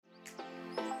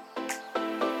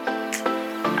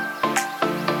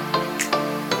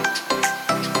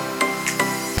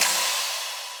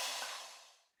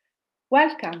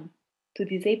Welcome to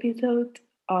this episode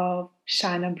of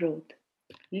Shine Abroad.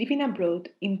 Living abroad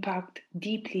impacts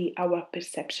deeply our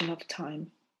perception of time.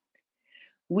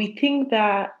 We think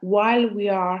that while we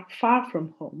are far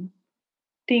from home,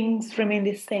 things remain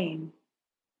the same,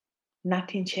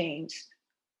 nothing changed.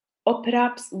 Or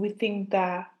perhaps we think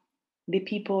that the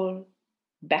people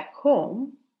back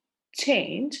home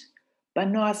change, but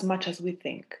not as much as we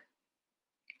think.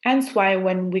 Hence why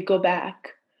when we go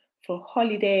back for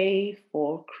holiday,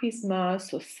 for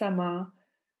Christmas or summer,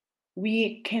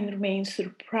 we can remain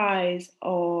surprised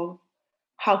of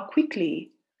how quickly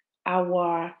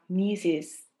our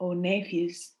nieces or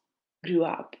nephews grew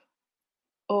up,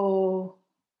 or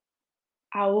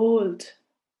how old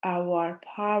our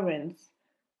parents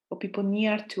or people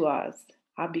near to us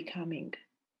are becoming.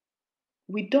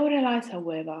 We don't realize,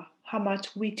 however, how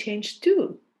much we change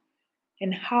too,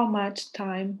 and how much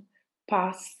time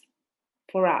passes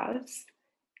for us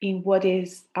in what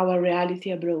is our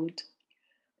reality abroad.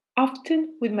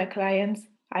 Often with my clients,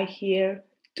 I hear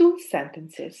two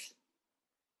sentences: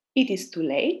 it is too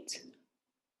late,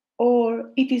 or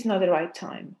it is not the right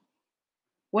time.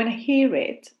 When I hear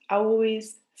it, I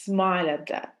always smile at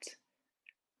that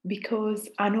because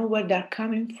I know where they're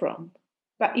coming from.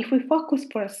 But if we focus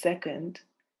for a second,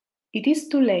 it is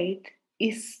too late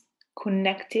is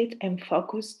connected and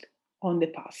focused on the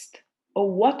past, or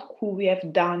what could we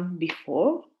have done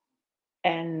before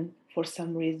and for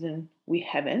some reason we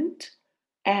haven't,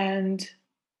 and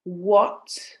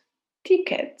what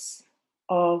tickets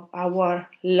of our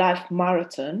life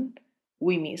marathon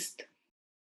we missed.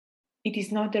 It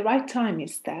is not the right time,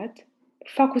 instead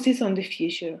focuses on the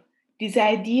future, this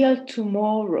ideal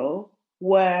tomorrow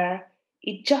where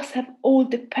it just have all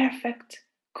the perfect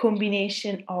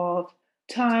combination of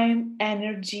time,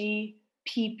 energy,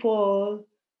 people,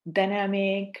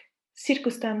 dynamic,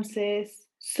 circumstances,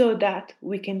 so that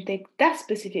we can take that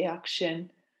specific action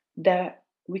that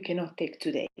we cannot take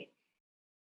today.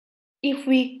 If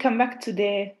we come back to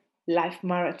the life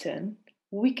marathon,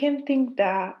 we can think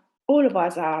that all of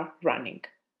us are running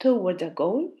towards a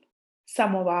goal.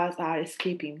 Some of us are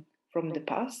escaping from the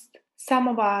past. Some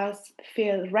of us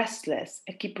feel restless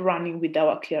and keep running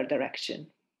without a clear direction.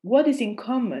 What is in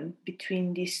common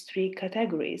between these three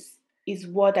categories is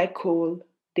what I call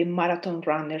the marathon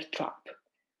runner trap.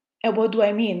 And what do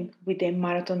I mean with the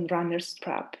marathon runner's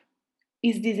trap?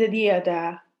 Is this idea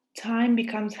that time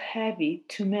becomes heavy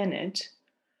to manage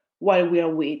while we are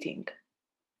waiting.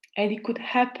 And it could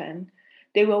happen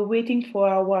they were waiting for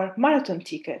our marathon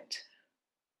ticket.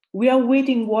 We are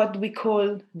waiting what we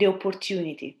call the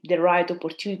opportunity, the right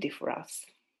opportunity for us.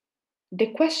 The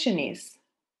question is,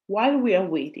 while we are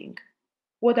waiting,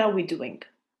 what are we doing?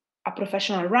 A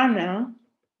professional runner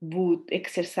would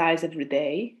exercise every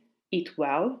day, eat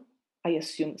well, I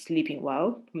assume sleeping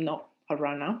well. I'm not a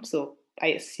runner, so I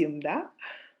assume that.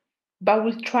 But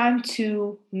we're trying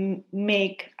to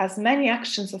make as many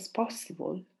actions as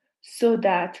possible so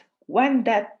that when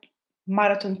that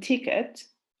marathon ticket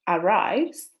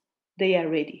arrives, they are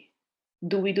ready.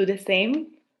 Do we do the same?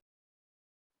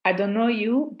 I don't know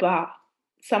you, but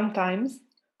sometimes,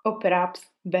 or perhaps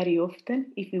very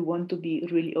often, if we want to be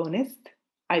really honest,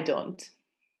 I don't.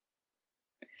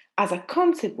 As a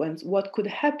consequence, what could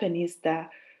happen is that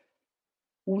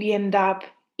we end up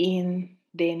in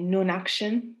the non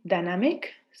action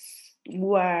dynamic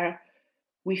where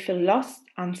we feel lost,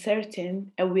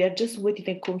 uncertain, and we are just waiting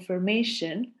for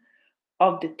confirmation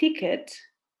of the ticket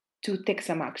to take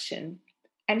some action.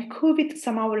 And COVID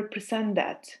somehow represent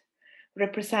that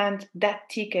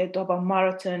ticket of a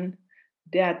marathon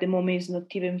that at the moment is not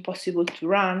even possible to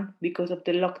run because of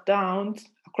the lockdowns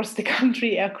across the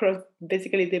country, across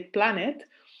basically the planet,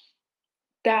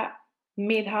 that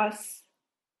made us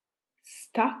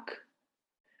stuck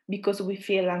because we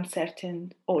feel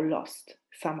uncertain or lost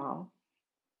somehow.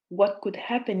 What could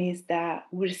happen is that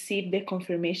we receive the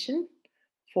confirmation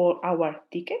for our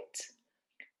ticket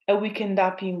and we can end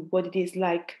up in what it is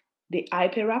like the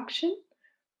hyperaction.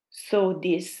 So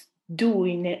this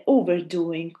doing and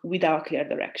overdoing without clear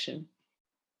direction.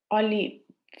 Only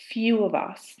few of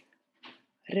us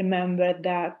remember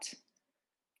that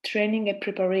training and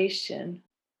preparation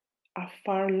are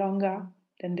far longer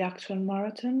than the actual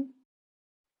marathon.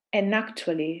 And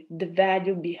actually, the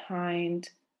value behind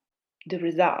the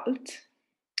result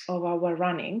of our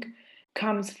running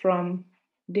comes from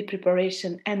the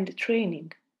preparation and the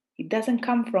training. It doesn't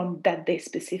come from that day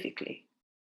specifically.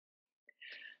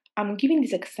 I'm giving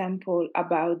this example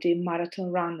about the marathon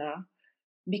runner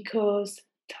because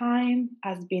time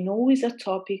has been always a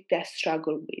topic that I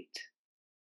struggle with.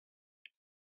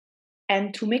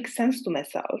 And to make sense to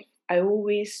myself, I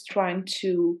always trying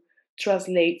to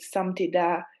translate something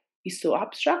that is so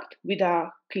abstract with a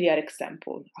clear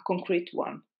example, a concrete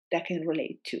one that I can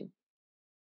relate to.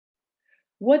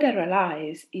 What I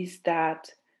realize is that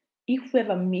if we have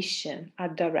a mission, a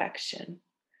direction,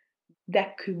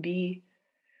 that could be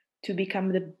to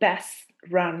become the best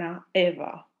runner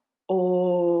ever,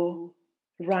 or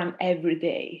run every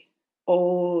day,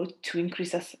 or to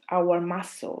increase our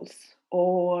muscles,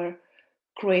 or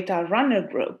create a runner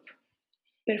group.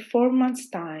 Performance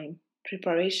time,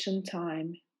 preparation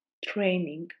time,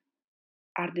 training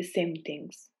are the same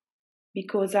things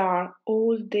because are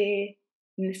all the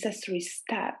necessary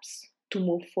steps to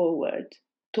move forward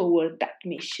toward that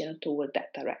mission, toward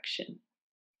that direction.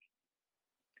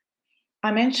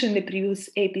 I mentioned in the previous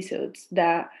episodes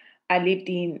that I lived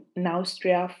in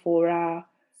Austria for a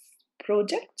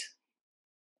project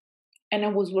and I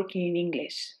was working in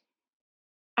English.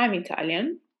 I'm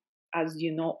Italian, as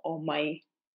you know, or might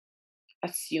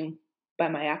assume by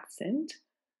my accent.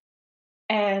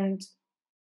 And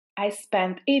I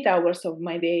spent 8 hours of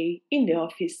my day in the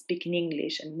office speaking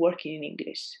English and working in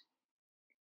English.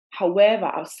 However,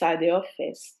 outside the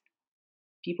office,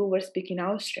 people were speaking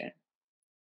Austrian.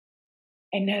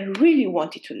 And I really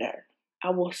wanted to learn. I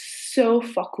was so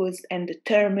focused and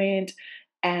determined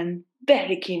and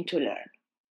very keen to learn.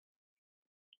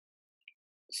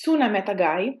 Soon I met a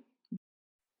guy.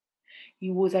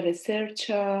 He was a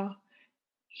researcher.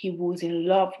 He was in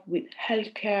love with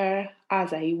healthcare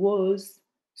as I was.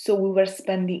 So we were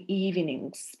spending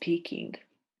evenings speaking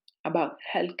about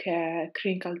healthcare,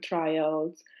 clinical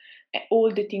trials, and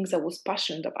all the things I was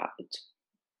passionate about.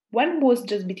 When it was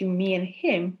just between me and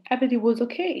him, everything was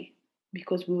okay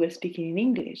because we were speaking in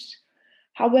English.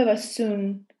 However,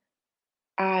 soon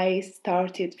I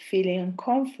started feeling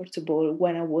uncomfortable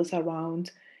when I was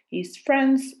around his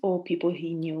friends or people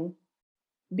he knew.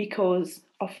 Because,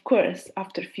 of course,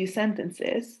 after a few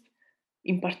sentences,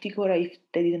 in particular if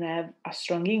they didn't have a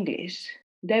strong English,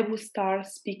 they would start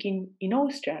speaking in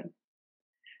Austrian,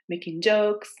 making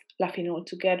jokes, laughing all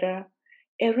together.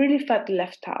 I really felt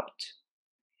left out.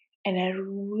 And I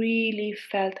really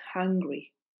felt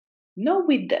hungry, not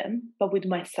with them, but with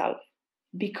myself,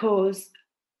 because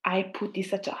I put this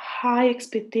such a high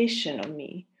expectation on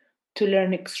me to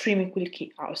learn extremely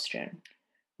quickly Austrian.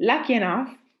 Lucky enough,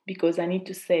 because I need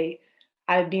to say,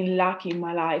 I've been lucky in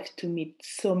my life to meet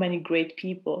so many great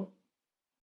people.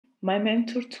 My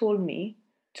mentor told me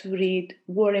to read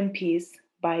War and Peace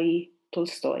by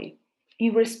Tolstoy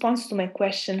in response to my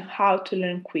question how to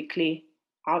learn quickly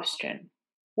Austrian.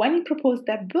 When he proposed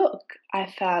that book, I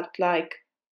felt like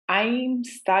I'm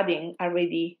studying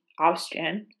already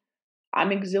Austrian.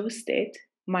 I'm exhausted.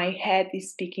 My head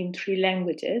is speaking three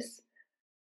languages.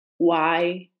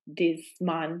 Why this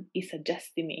man is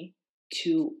suggesting me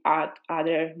to add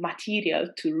other material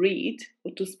to read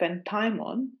or to spend time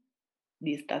on?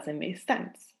 This doesn't make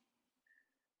sense.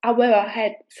 However, I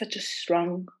had such a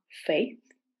strong faith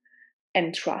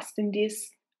and trust in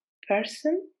this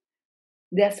person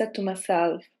that I said to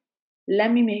myself,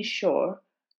 let me make sure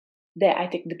that I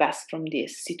take the best from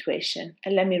this situation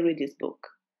and let me read this book.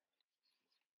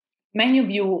 Many of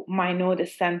you might know the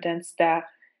sentence that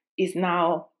is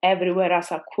now everywhere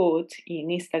as a quote in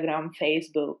Instagram,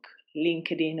 Facebook,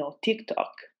 LinkedIn, or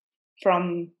TikTok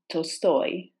from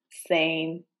Tolstoy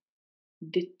saying,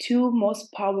 the two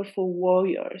most powerful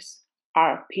warriors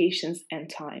are patience and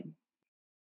time.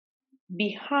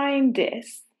 Behind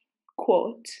this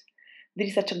quote, there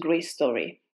is such a great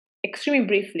story. Extremely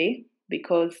briefly,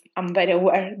 because I'm very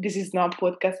aware this is not a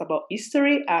podcast about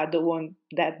history, I don't want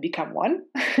that become one.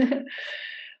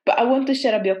 But I want to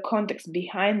share a bit of context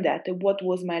behind that and what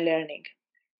was my learning.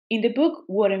 In the book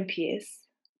War and Peace,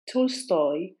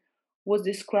 Tolstoy was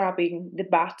describing the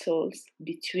battles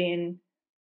between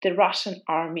the Russian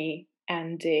army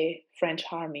and the French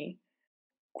army.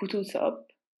 Kutuzov,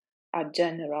 a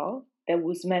general that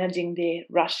was managing the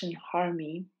Russian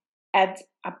army, had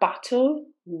a battle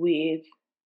with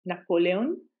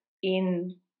Napoleon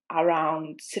in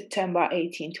around September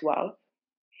 1812.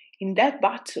 In that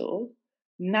battle,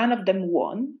 none of them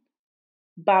won,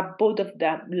 but both of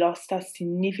them lost a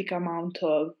significant amount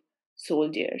of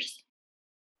soldiers.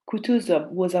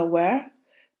 Kutuzov was aware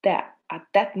that at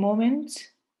that moment,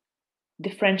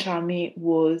 the French army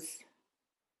was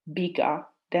bigger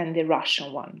than the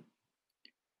Russian one.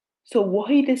 So,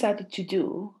 what he decided to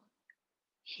do,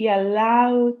 he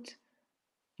allowed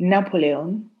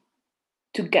Napoleon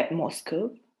to get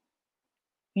Moscow.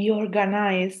 He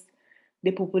organized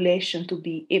the population to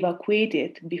be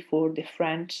evacuated before the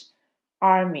French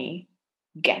army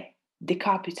get the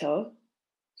capital.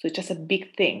 So it's just a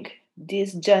big thing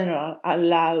this general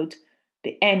allowed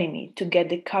the enemy to get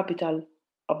the capital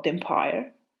of the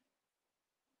empire.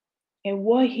 And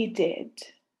what he did,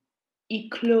 he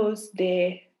closed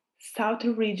the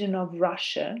southern region of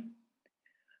Russia,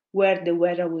 where the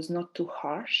weather was not too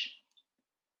harsh,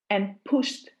 and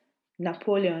pushed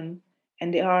Napoleon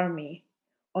and the army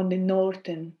on the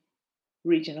northern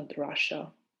region of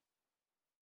Russia.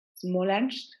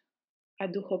 Smolensk. I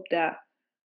do hope that,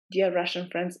 dear Russian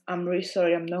friends, I'm really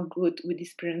sorry, I'm not good with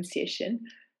this pronunciation,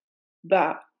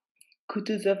 but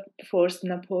Kutuzov forced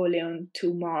Napoleon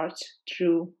to march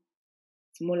through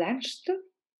Smolensk.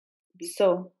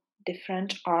 So the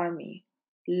French army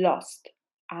lost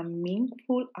a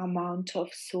meaningful amount of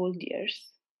soldiers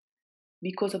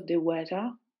because of the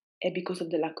weather and because of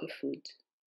the lack of food.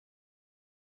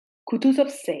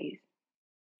 Kutuzov says,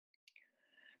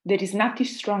 there is nothing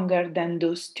stronger than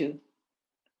those two,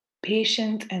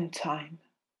 patience and time.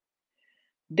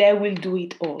 They will do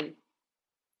it all.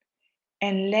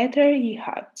 And later he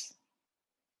adds,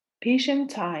 patient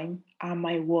time are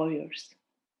my warriors,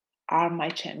 are my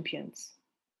champions.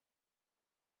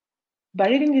 By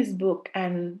reading this book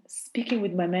and speaking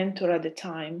with my mentor at the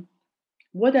time,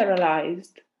 what I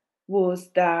realized was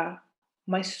that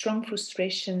my strong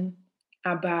frustration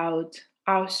about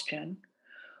Austrian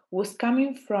was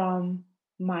coming from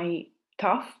my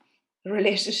tough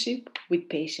relationship with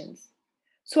patience.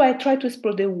 So I tried to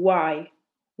explore the why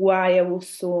I was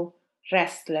so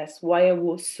restless, why I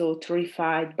was so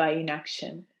terrified by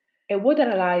inaction. And what I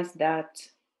realized that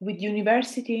with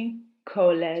university,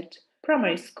 college,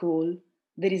 primary school,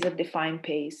 there is a defined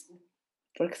pace.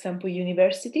 For example,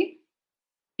 university,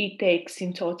 it takes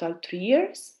in total 3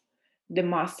 years, the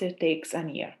master takes a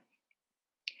year.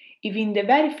 If in the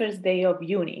very first day of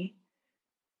uni,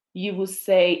 you would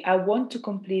say, I want to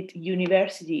complete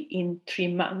university in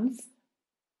 3 months,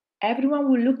 everyone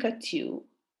will look at you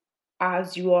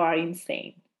as you are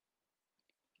insane.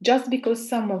 Just because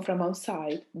someone from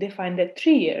outside defines that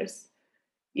 3 years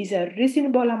is a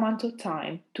reasonable amount of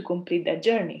time to complete that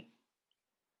journey.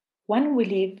 When we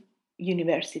leave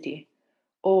university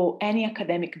or any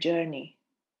academic journey,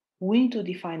 we need to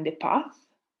define the path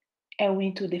and we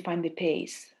need to define the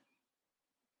pace.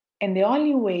 And the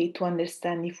only way to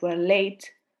understand if we're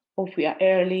late or if we are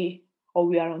early or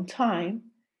we are on time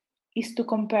is to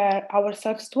compare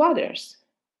ourselves to others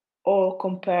or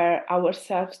compare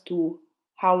ourselves to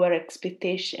our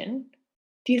expectation.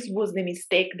 This was the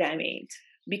mistake that I made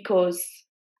because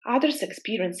others'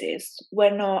 experiences were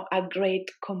not a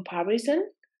great comparison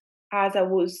as I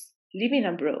was living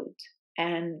abroad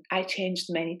and I changed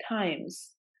many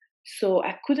times. So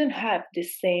I couldn't have the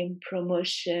same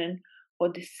promotion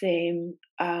or the same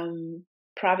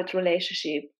private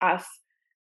relationship as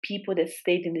people that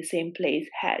stayed in the same place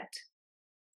had.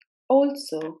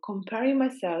 Also, comparing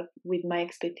myself with my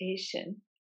expectation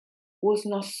was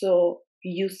not so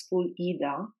useful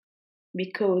either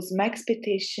because my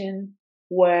expectations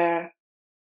were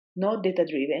not data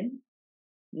driven,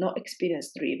 not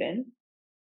experience driven.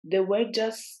 They were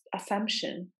just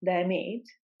assumptions that I made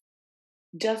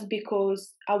just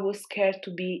because I was scared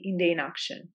to be in the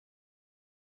inaction.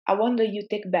 I wonder you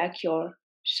take back your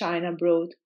Shine Abroad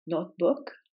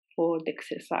notebook for the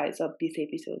exercise of this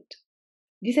episode.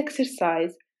 This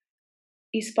exercise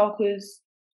is focused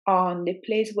on the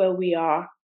place where we are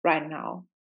right now.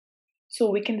 So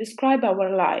we can describe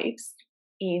our lives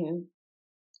in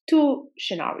two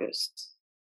scenarios.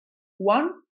 One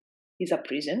is a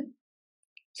prison.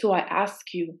 So I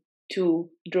ask you to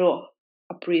draw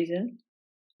a prison,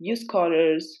 use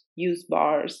colors, use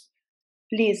bars.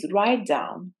 Please write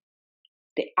down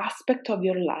the aspect of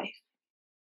your life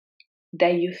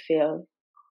that you feel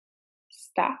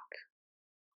stuck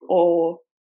or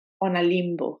on a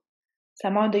limbo,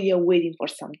 somehow that you're waiting for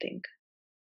something.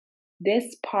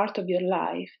 This part of your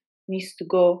life needs to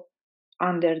go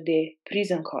under the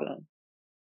prison column.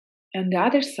 On the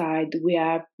other side, we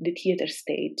have the theater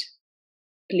stage.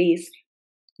 Please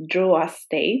draw a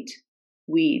stage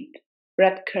with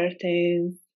red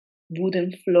curtains,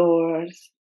 wooden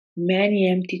floors, many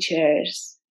empty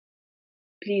chairs.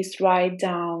 Please write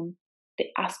down the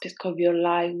aspect of your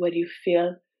life where you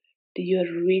feel that you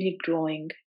are really growing,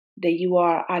 that you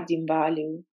are adding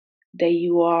value, that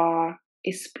you are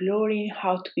exploring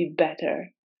how to be better,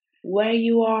 where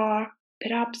you are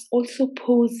perhaps also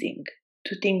pausing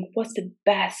to think what's the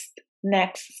best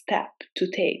next step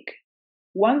to take.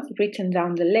 Once written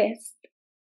down the list,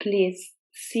 please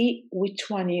see which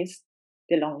one is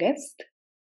the longest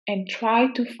and try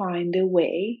to find a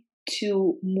way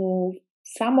to move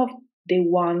some of the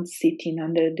ones sitting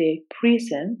under the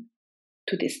prison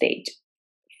to the stage.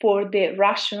 For the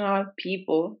rational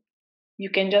people, you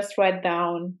can just write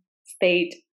down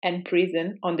state and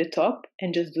prison on the top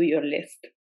and just do your list.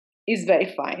 It's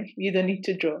very fine. You don't need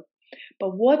to draw.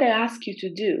 But what I ask you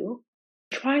to do,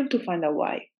 trying to find a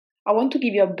why. I want to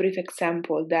give you a brief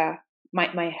example that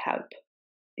might help.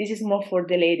 This is more for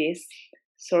the ladies.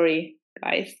 Sorry,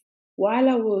 guys. While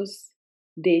I was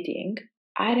dating,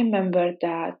 I remember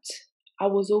that I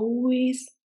was always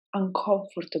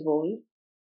uncomfortable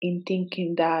in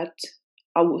thinking that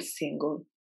I was single.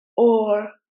 Or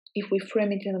if we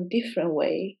frame it in a different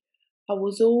way, I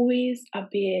was always a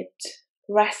bit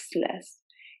restless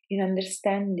in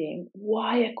understanding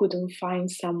why I couldn't find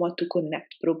someone to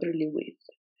connect properly with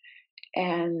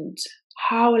and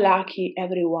how lucky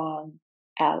everyone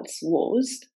else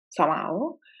was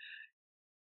somehow.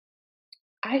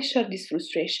 I shared this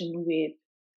frustration with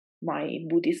my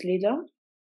Buddhist leader.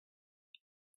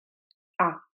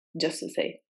 Just to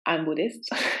say, I'm Buddhist.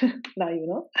 Now you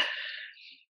know.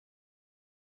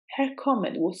 Her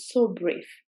comment was so brief,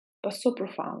 but so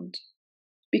profound,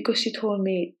 because she told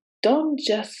me, don't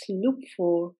just look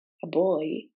for a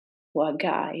boy or a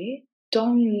guy.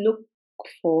 Don't look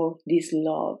for this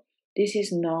love. This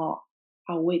is not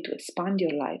a way to expand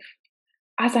your life.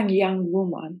 As a young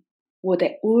woman, what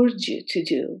I urge you to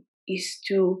do is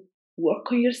to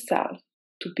work on yourself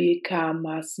to become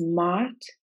a smart,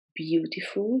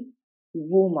 beautiful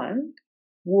woman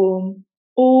whom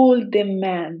all the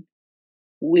men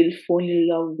will fall in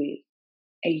love with,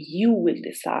 and you will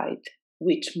decide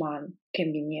which man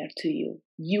can be near to you.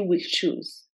 You will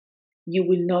choose. You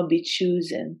will not be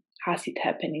chosen as it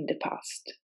happened in the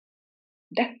past.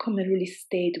 That comment really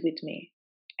stayed with me,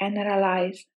 and I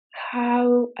realized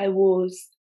how I was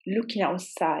looking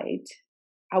outside.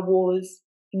 I was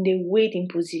in the waiting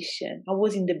position. I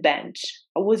was in the bench.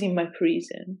 I was in my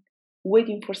prison,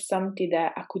 waiting for something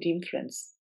that I could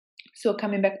influence. So,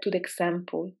 coming back to the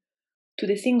example, to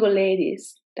the single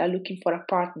ladies that are looking for a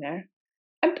partner,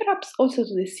 and perhaps also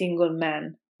to the single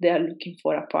men that are looking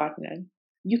for a partner,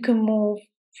 you can move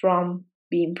from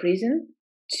being in prison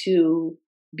to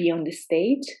be on the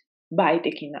stage by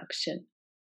taking action.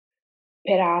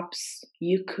 Perhaps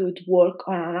you could work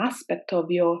on an aspect of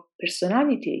your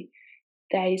personality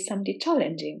that is something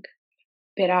challenging.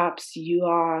 Perhaps you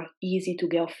are easy to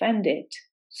get offended,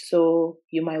 so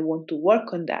you might want to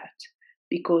work on that,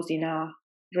 because in a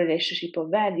relationship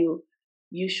of value,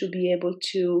 you should be able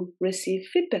to receive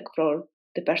feedback from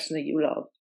the person that you love.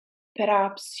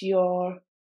 Perhaps your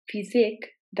physique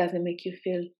doesn't make you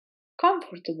feel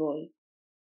comfortable,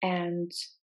 and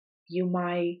you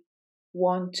might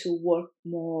want to work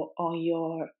more on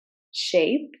your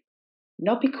shape,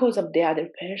 not because of the other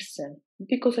person,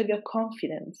 because of your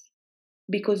confidence.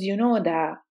 Because you know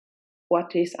that, or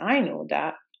at least I know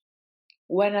that,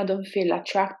 when I don't feel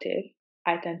attractive,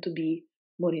 I tend to be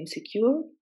more insecure,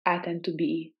 I tend to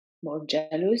be more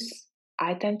jealous,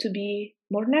 I tend to be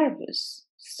more nervous.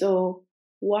 So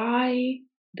why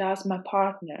does my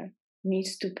partner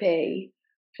needs to pay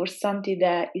for something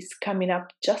that is coming up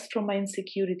just from my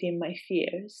insecurity and my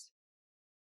fears?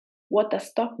 What has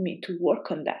stopped me to work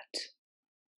on that?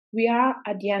 We are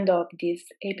at the end of this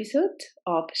episode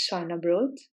of Shine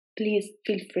Abroad. Please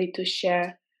feel free to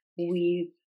share with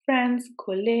friends,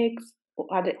 colleagues, or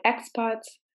other expats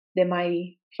that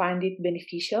might find it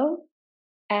beneficial.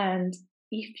 And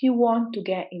if you want to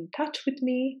get in touch with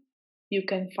me, you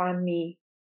can find me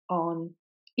on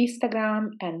Instagram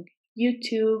and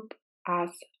YouTube as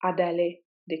Adele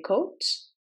the Coach.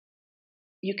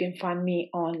 You can find me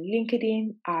on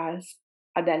LinkedIn as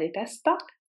Adele Testa.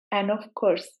 And of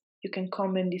course, you can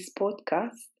comment this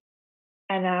podcast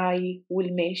and I will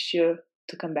make sure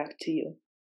to come back to you.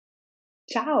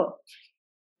 Ciao!